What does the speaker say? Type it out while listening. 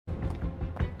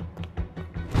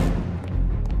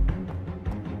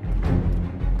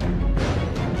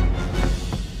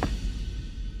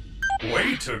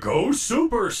to go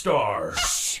superstar.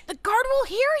 Shh! The guard will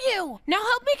hear you! Now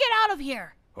help me get out of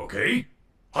here. Okay,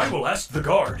 I will ask the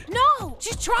guard. No!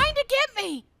 She's trying to get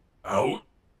me! Out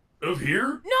of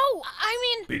here? No,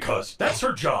 I mean... Because that's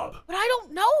her job. But I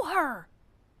don't know her.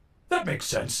 That makes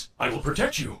sense. I will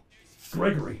protect you.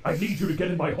 Gregory, I need you to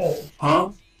get in my hole.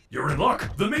 Huh? You're in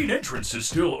luck. The main entrance is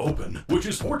still open, which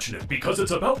is fortunate because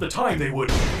it's about the time they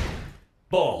would...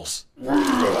 Balls. Well,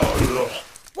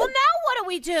 now what do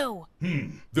we do?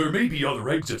 There may be other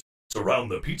exits around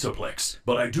the Pizzaplex,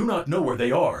 but I do not know where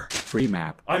they are. Free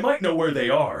map. I might know where they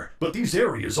are, but these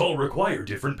areas all require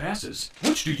different passes.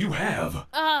 Which do you have?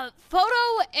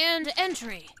 Photo and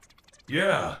entry.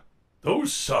 Yeah,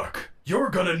 those suck. You're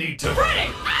gonna need to...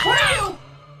 Freddy! What are you?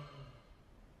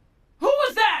 Who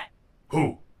was that?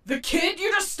 Who? The kid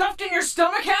you just stuffed in your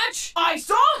stomach hatch? I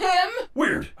saw him!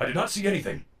 Weird. I did not see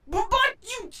anything. But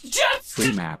you just...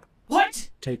 Free map. What?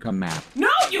 Take a map. No,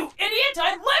 you idiot!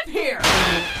 I live here!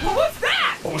 What was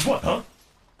that? What was what, huh?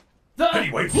 The...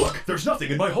 Anyway, look, there's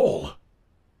nothing in my hole.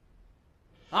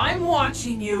 I'm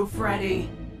watching you, Freddy.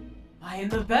 I am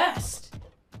the best.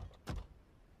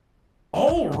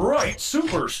 All right,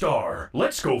 superstar.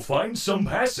 Let's go find some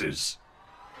passes.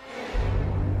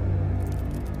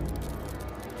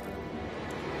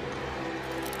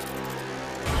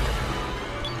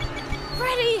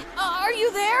 Freddy, are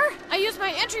you there? I used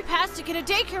my entry pass to get a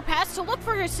daycare pass to look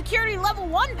for a security level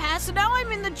 1 pass, and now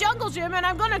I'm in the jungle gym and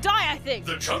I'm gonna die, I think.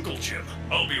 The jungle gym.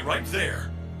 I'll be right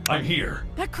there. I'm here.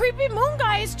 That creepy moon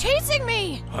guy is chasing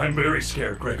me. I'm very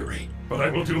scared, Gregory, but I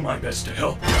will do my best to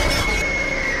help.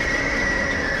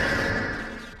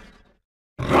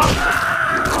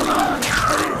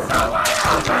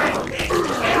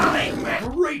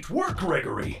 Great work,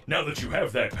 Gregory! Now that you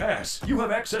have that pass, you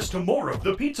have access to more of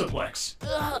the Pizzaplex.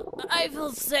 I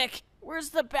feel sick. Where's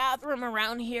the bathroom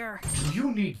around here? Do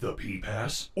you need the pee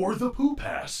pass or the poo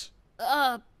pass?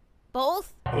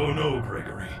 Both? Oh no,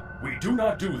 Gregory. We do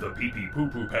not do the pee-pee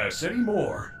poo-poo pass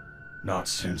anymore. Not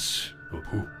since the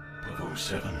poop of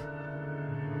 07.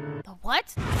 The what?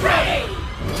 Freddy!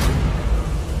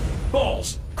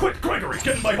 Balls! Quick, Gregory,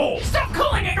 get in my hole! Stop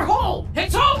calling it your hole!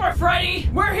 It's over, Freddy!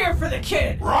 We're here for the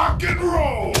kid! Rock and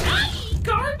roll!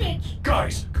 Garbage!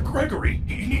 Guys, Gregory,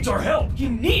 he needs our help! He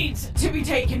needs to be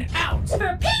taken out!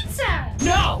 For pizza!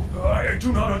 No! I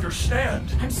do not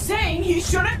understand. I'm saying he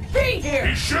shouldn't be here!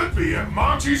 He should be in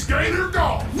Monty's Gator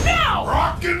Golf! No!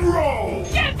 Rock and roll!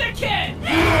 Get the kid!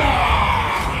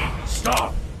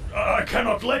 Stop! I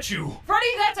cannot let you! Freddy,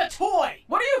 that's a toy!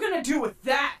 What are you gonna do with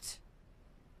that?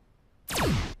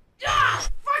 Ah!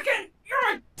 Fucking...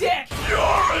 You're a dick!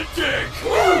 You're a dick!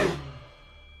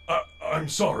 I'm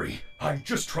sorry. I'm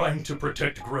just trying to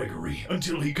protect Gregory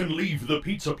until he can leave the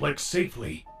Pizzaplex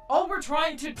safely. All we're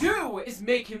trying to do is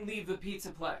make him leave the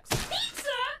Pizzaplex. Pizza?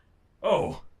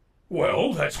 Oh.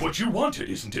 Well, that's what you wanted,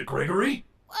 isn't it, Gregory?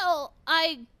 Well,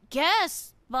 I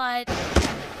guess, but...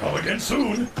 Come again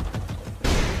soon.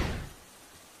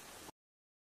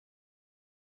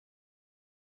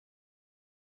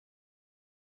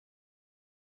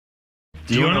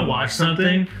 Do you want to watch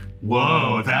something?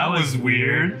 Whoa, that was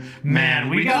weird. Man,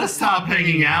 we gotta stop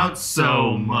hanging out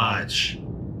so much.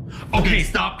 Okay,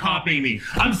 stop copying me.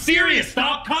 I'm serious,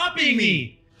 stop copying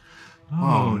me!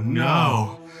 Oh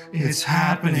no, it's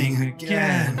happening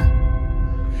again.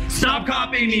 Stop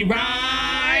copying me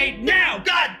right now!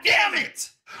 God damn it!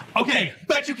 Okay,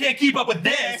 bet you can't keep up with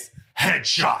this.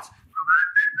 Headshot.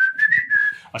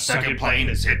 A second plane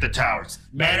has hit the towers.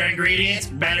 Better ingredients,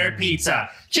 better pizza.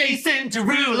 Jason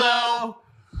Derulo!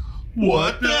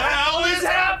 What the hell is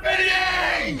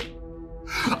happening?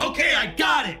 Okay, I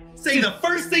got it. Say the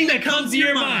first thing that comes to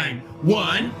your mind.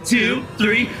 1, 2,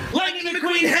 3. Lightning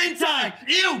McQueen hentai!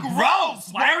 Ew, gross!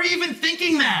 Why are you even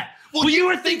thinking that? Well, you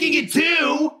were thinking it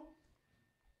too!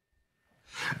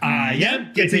 I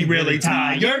am getting really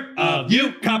tired of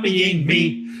you copying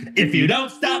me. If you don't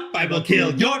stop, I will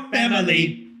kill your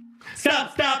family.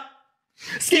 Stop, stop!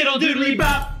 Skittle doodly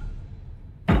bop!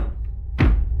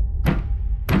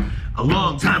 A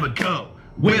long time ago,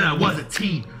 when I was a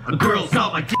teen, a girl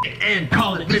saw my dick and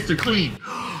called it Mr. Clean.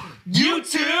 You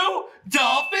too?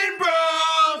 Dolphin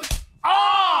Bros!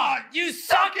 Ah! You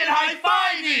suck at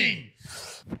high-fiving!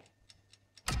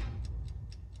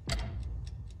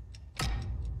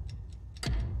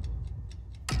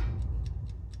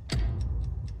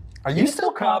 Are you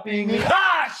still copying me?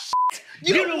 Ah, shit!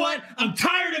 You know what? I'm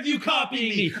tired of you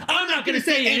copying me. I'm not gonna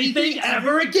say anything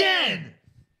ever again.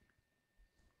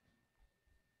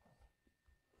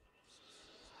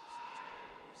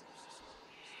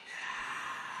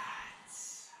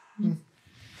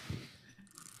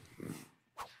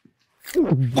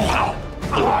 Wow.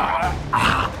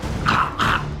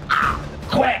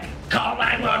 Quick, call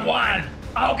 911.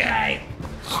 Okay.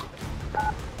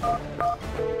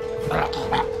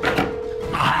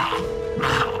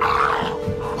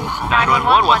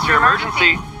 911, what's your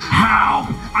emergency? Help!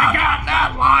 I got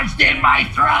that lodged in my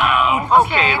throat!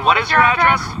 Okay, and what is your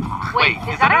address? Wait,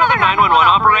 is that another 911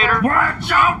 operator? We're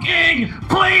joking!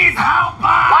 Please help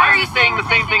us! Why are you saying the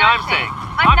same thing I'm saying?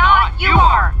 I'm not, you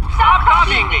are! Stop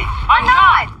copying me! I'm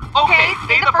not! Okay,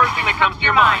 say the first thing that comes to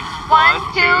your mind. 1,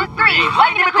 2, 3,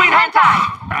 Lightning McQueen hentai!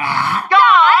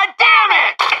 God damn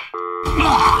it!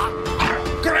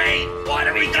 Great! What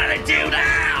are we gonna do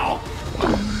now?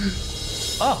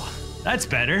 Oh, that's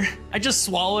better. I just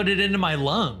swallowed it into my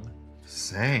lung.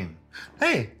 Same.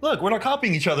 Hey, look, we're not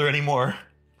copying each other anymore.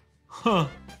 Huh,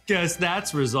 guess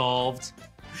that's resolved.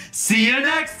 See you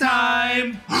next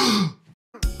time!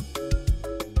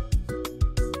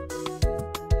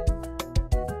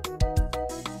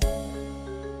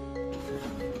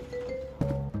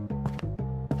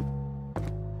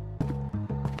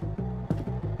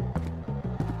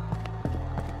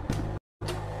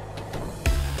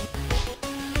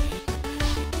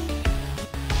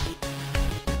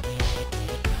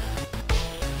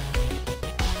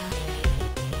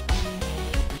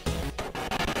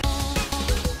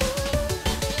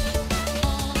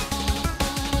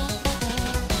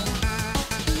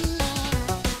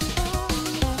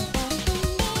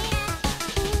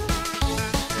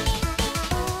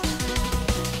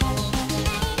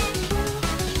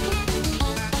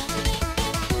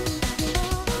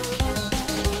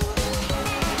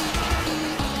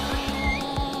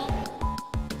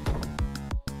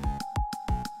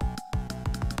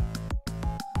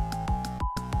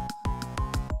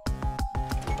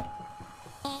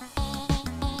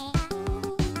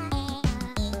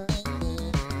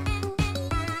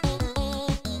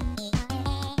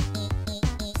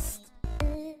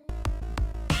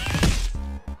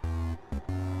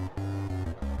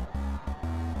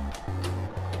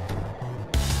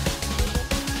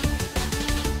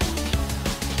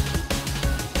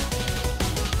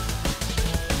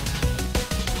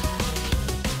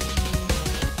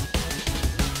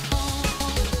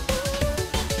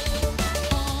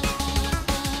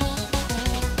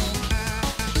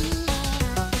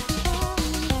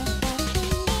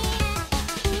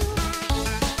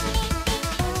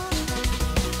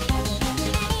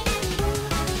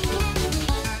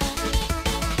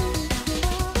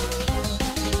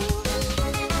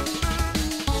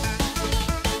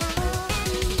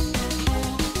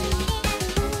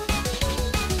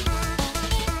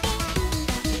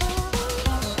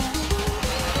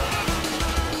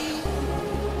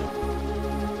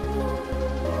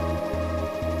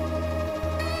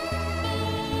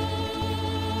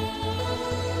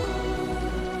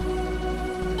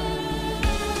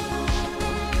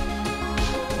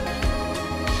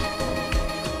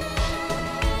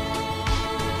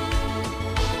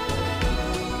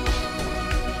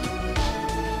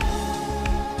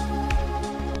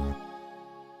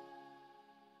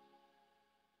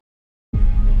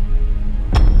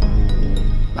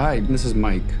 Hi, this is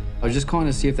Mike. I was just calling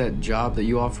to see if that job that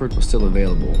you offered was still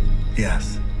available.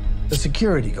 Yes. The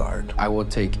security guard. I will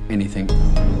take anything.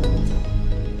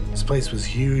 This place was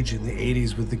huge in the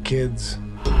 80s with the kids.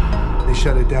 They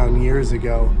shut it down years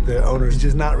ago. The owner's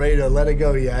just not ready to let it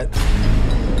go yet.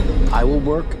 I will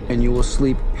work and you will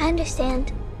sleep. I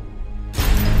understand.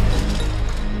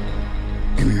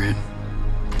 Give me your hand.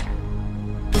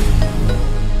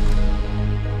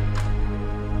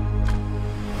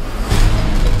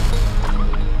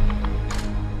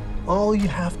 All you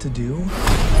have to do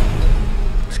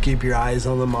is keep your eyes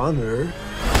on the monitor.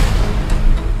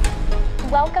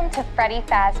 Welcome to Freddy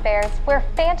Fazbear's, where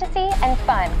fantasy and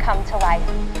fun come to life.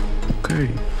 Okay.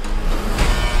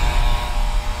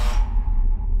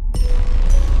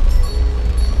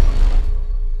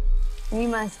 You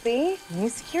must be new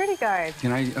security guard.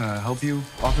 Can I help you,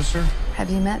 officer? Have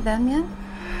you met them yet?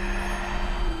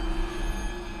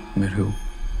 Met who?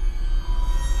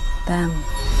 Them.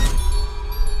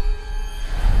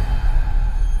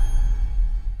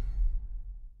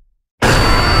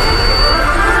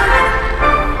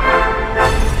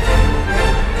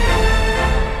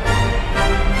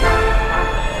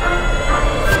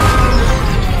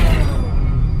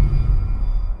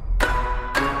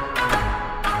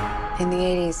 In the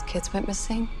 80s, kids went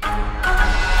missing.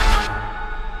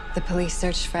 The police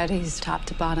searched Freddy's top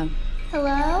to bottom.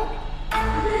 Hello?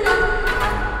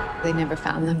 They never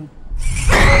found them.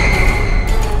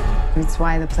 That's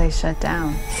why the place shut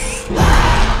down.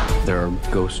 There are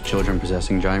ghost children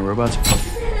possessing giant robots.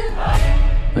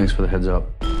 Thanks for the heads up.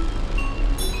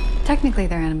 Technically,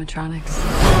 they're animatronics.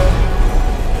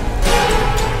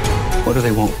 What do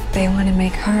they want? They want to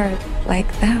make her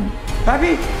like them.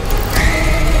 Pappy?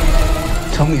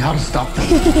 Tell me how to stop them.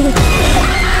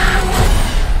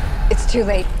 It's too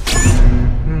late.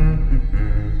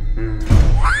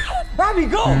 Pappy,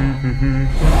 go!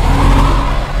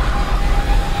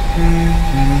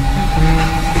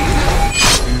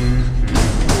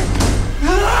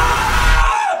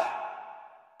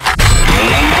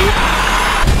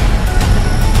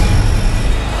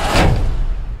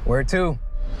 Where to?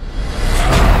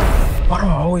 Why do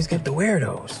I always get the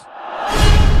weirdos?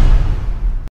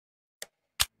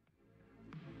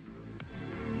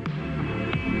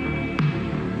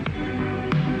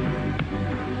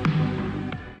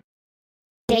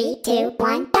 Three, two,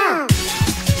 one, go!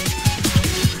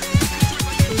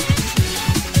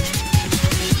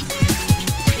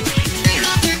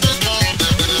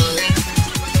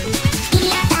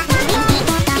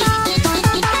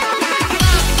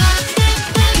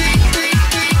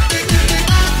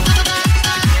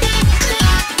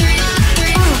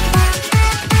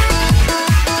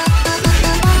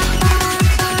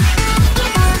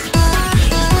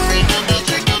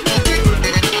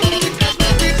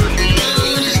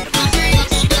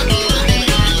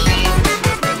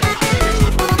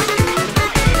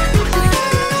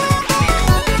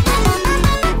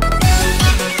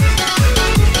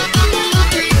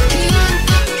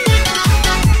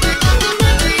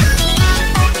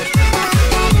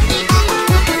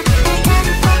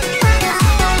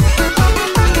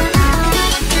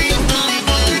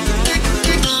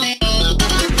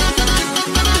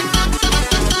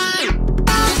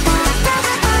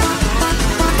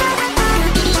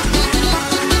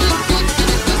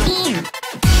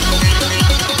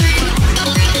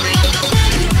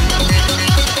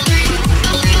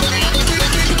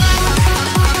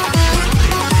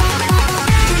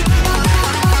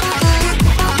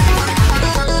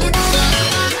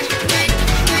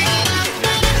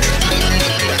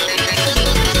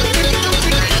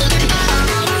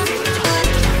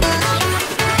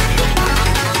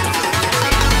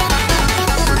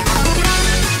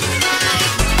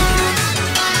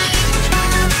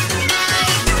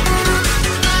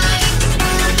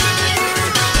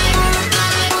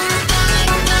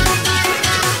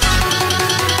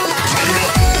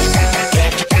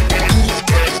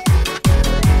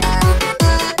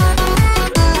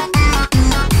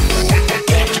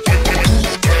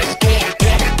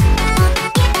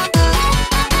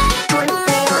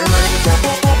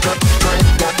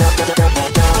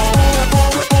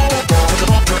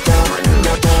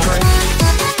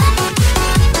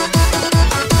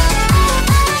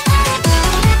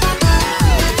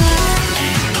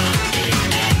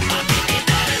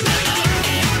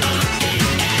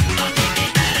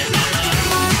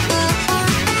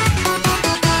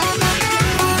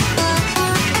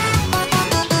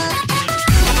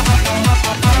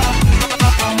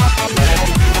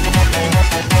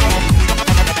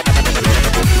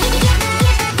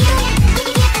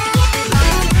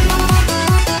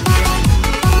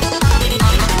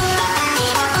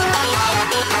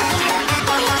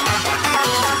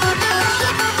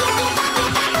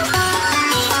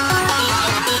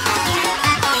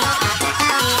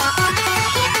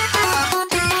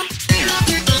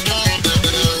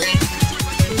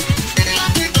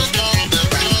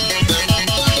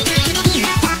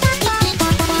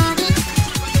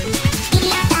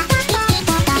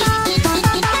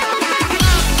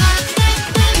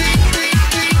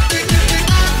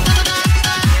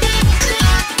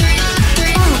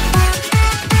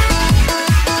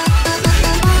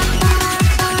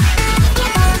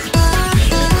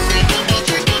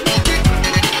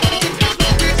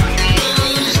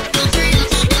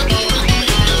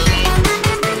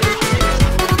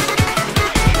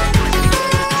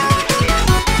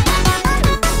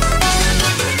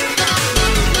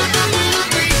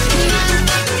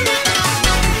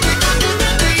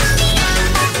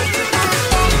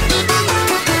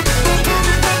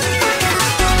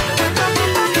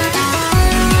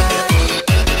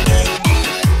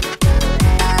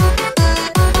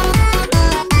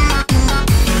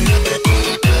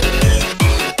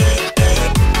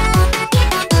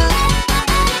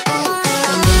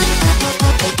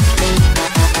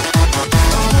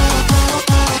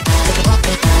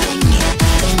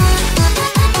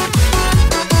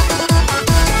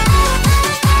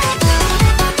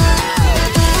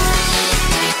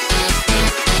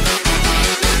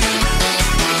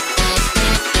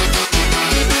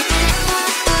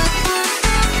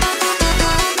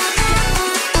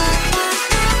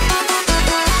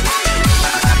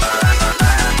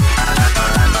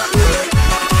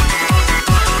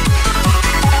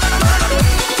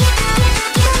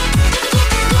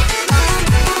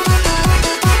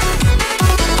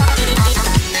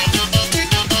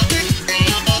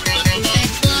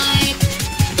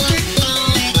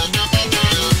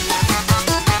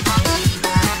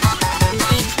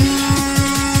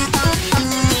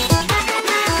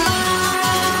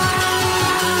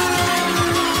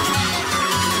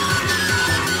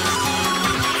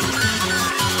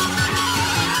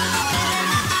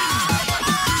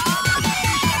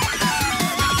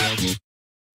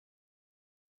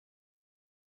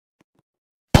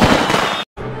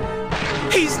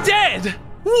 He's dead!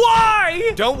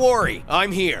 Why? Don't worry,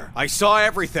 I'm here. I saw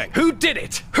everything. Who did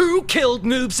it? Who killed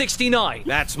Noob69?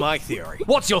 That's my theory.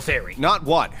 What's your theory? Not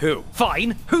what, who.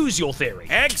 Fine, who's your theory?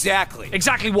 Exactly.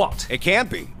 Exactly what? It can't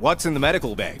be. What's in the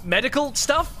medical bay? Medical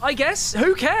stuff, I guess?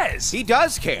 Who cares? He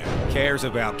does care. Cares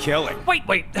about killing.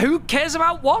 Wait, who cares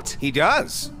about what? He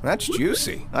does. That's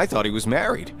juicy. I thought he was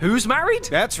married. Who's married?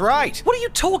 That's right. What are you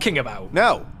talking about?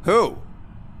 No, who?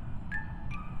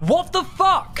 What the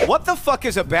fuck? What the fuck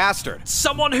is a bastard?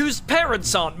 Someone whose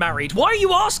parents aren't married. Why are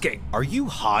you asking? Are you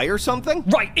high or something?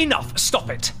 Right, enough. Stop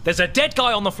it. There's a dead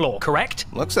guy on the floor, correct?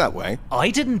 Looks that way.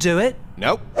 I didn't do it.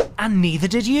 Nope. And neither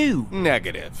did you.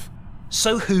 Negative.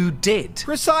 So who did?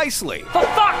 Precisely. For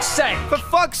fuck's sake! For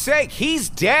fuck's sake, he's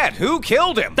dead. Who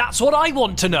killed him? That's what I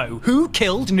want to know. Who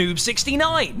killed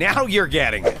Noob69? Now you're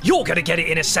getting it. You're gonna get it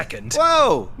in a second.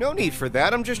 Whoa, no need for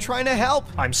that. I'm just trying to help.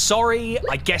 I'm sorry.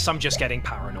 I guess I'm just getting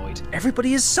paranoid.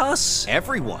 Everybody is sus.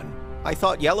 Everyone. I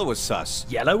thought Yellow was sus.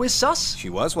 Yellow is sus?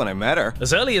 She was when I met her.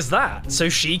 As early as that? So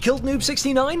she killed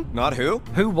Noob69? Not who.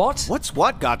 Who what? What's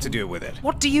what got to do with it?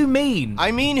 What do you mean?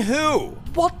 I mean who?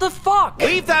 What the fuck?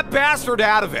 Leave that bastard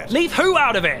out of it. Leave who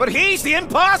out of it? But he's the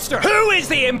imposter. Who is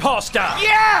the imposter?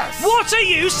 Yes! What are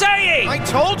you saying? I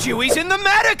told you he's in the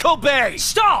medical bay.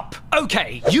 Stop!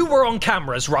 Okay, you were on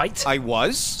cameras, right? I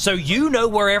was. So you know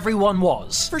where everyone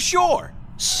was? For sure.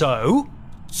 So?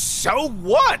 So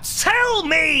what? Tell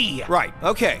me! Right,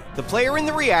 okay. The player in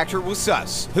the reactor was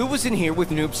sus. Who was in here with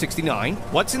Noob69?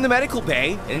 What's in the medical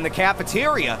bay and in the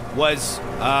cafeteria was,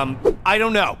 I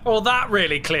don't know. Well, that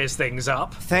really clears things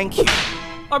up. Thank you.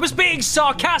 I was being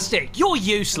sarcastic. You're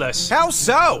useless. How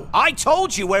so? I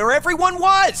told you where everyone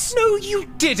was. No, you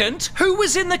didn't. Who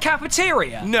was in the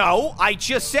cafeteria? No, I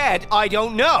just said I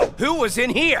don't know. Who was in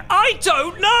here? I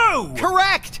don't know.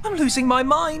 Correct. I'm losing my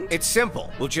mind. It's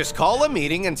simple. We'll just call a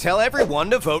meeting and tell everyone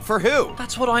to vote for who.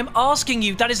 That's what I'm asking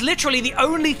you. That is literally the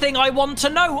only thing I want to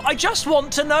know. I just want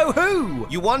to know who.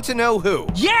 You want to know who?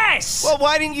 Yes! Well,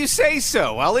 why didn't you say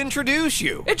so? I'll introduce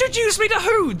you. Introduce me to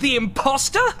who? The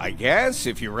imposter? I guess,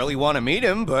 if you really want to meet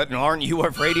him, but aren't you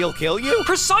afraid he'll kill you?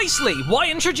 Precisely. Why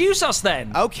introduce us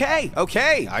then? Okay.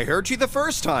 I heard you the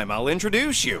first time. I'll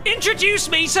introduce you. Introduce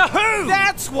me to who?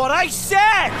 That's what I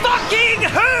said! Fucking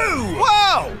who?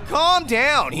 Whoa! Calm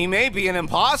down. He may be an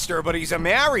imposter, but he's a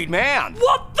married man.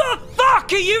 What the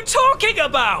fuck are you talking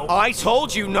about? I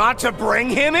told you not to bring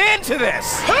him into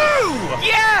this. Who?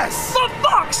 Yes! For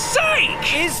fuck's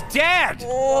sake! Is dead.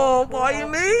 Oh, why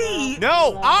me?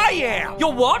 No, I am.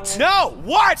 You're what? No,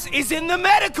 what is in the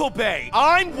medical bay?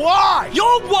 I'm Y.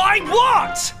 You're why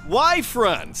what? Y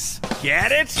fronts.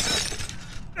 Get it?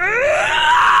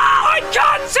 I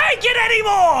can't take it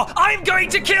anymore! I'm going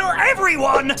to kill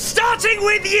everyone, starting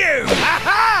with you!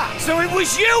 Aha! So it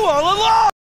was you all along!